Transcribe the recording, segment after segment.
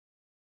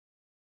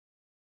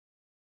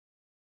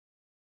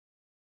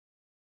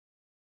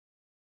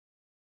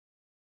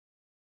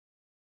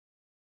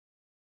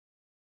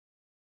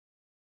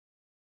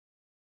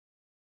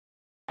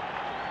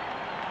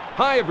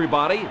Hi,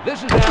 everybody.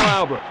 This is Al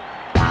Albert.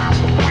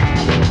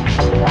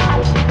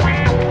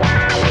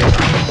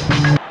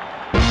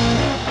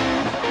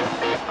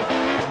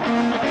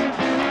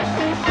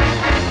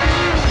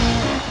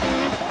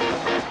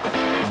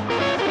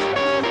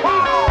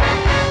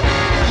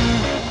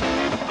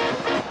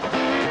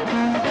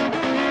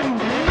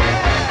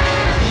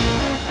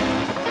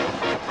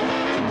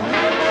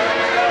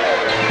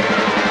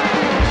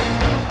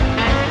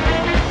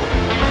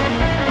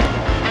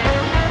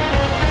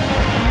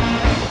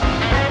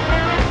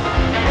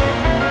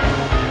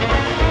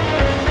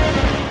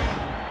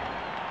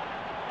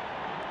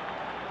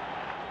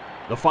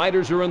 The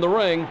fighters are in the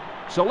ring,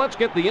 so let's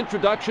get the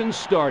introductions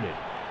started.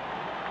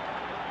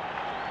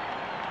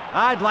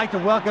 I'd like to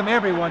welcome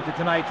everyone to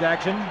tonight's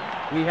action.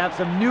 We have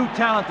some new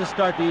talent to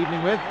start the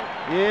evening with.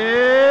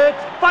 It's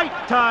fight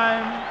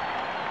time!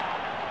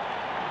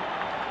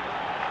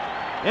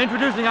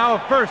 Introducing our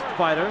first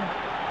fighter,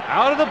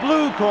 out of the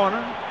blue corner,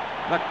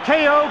 the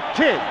KO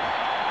Kid.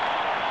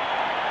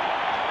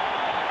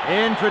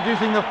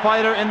 Introducing the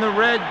fighter in the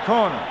red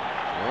corner,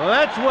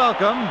 let's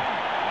welcome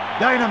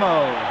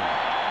Dynamo.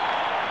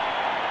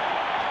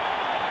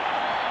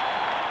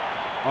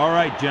 All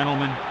right,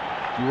 gentlemen.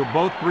 You were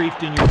both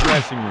briefed in your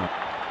dressing room.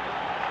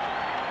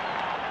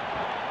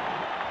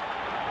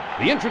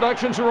 The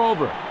introductions are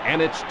over,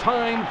 and it's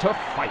time to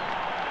fight.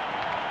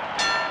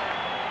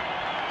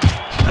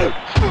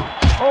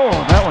 Oh,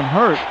 that one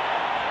hurt.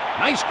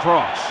 Nice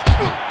cross.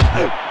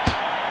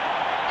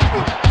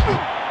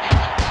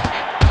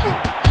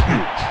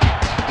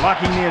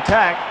 Blocking the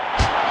attack.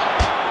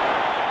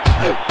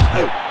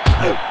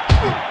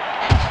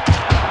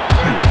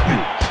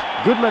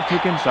 Good left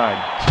hook inside.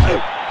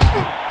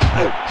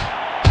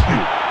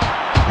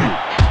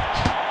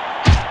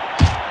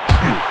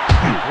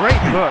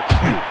 Great hook.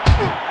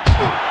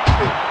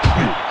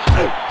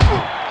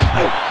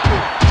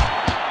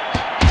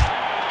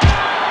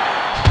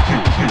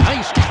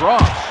 Nice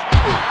cross.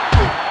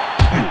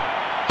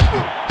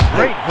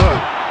 Great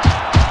hook.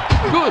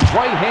 Good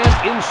right hand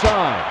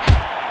inside.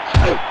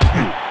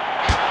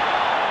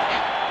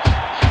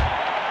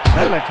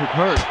 That left hook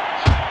hurt.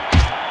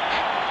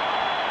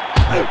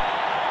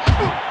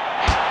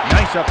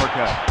 Nice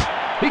uppercut.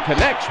 He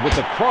connects with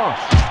the cross.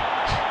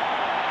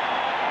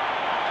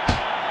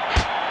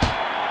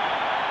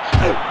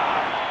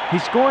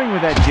 He's scoring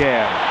with that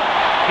jab.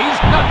 He's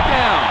knocked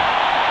down.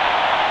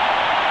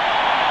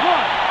 1,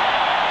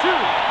 2,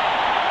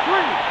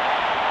 3,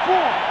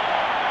 4,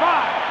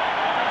 5,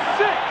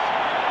 6,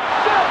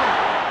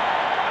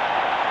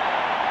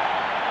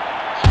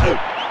 7.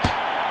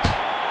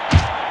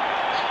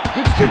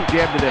 Good stiff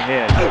jab to the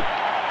head.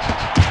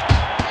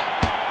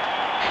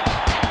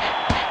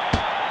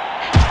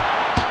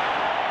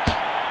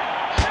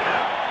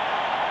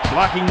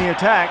 Blocking the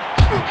attack.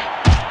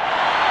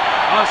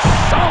 A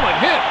solid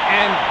hit,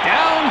 and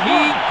down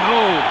he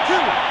goes. 2,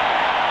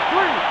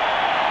 3,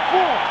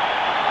 4,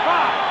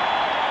 5,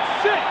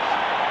 6,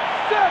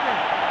 7,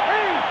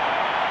 8,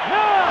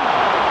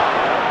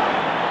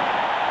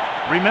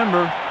 9.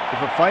 Remember, if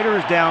a fighter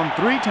is down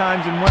 3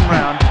 times in 1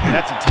 round,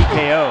 that's a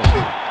TKO.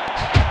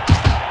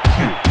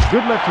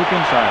 Good left hook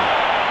inside.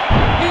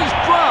 He's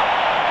dropped.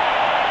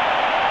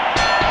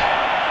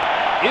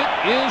 It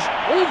is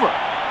over.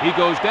 He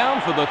goes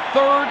down for the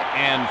 3rd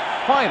and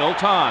final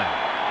time.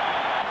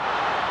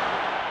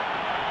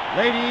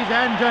 Ladies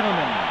and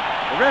gentlemen,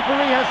 the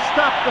referee has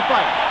stopped the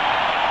fight.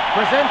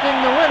 Presenting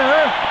the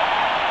winner,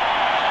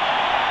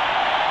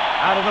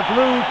 out of the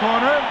blue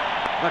corner,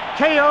 the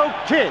KO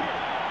Kid.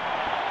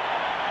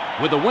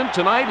 With a win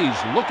tonight,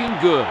 he's looking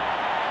good.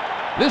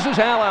 This is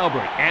Al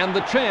Albert and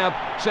the champ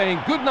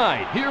saying good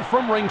night here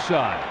from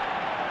ringside.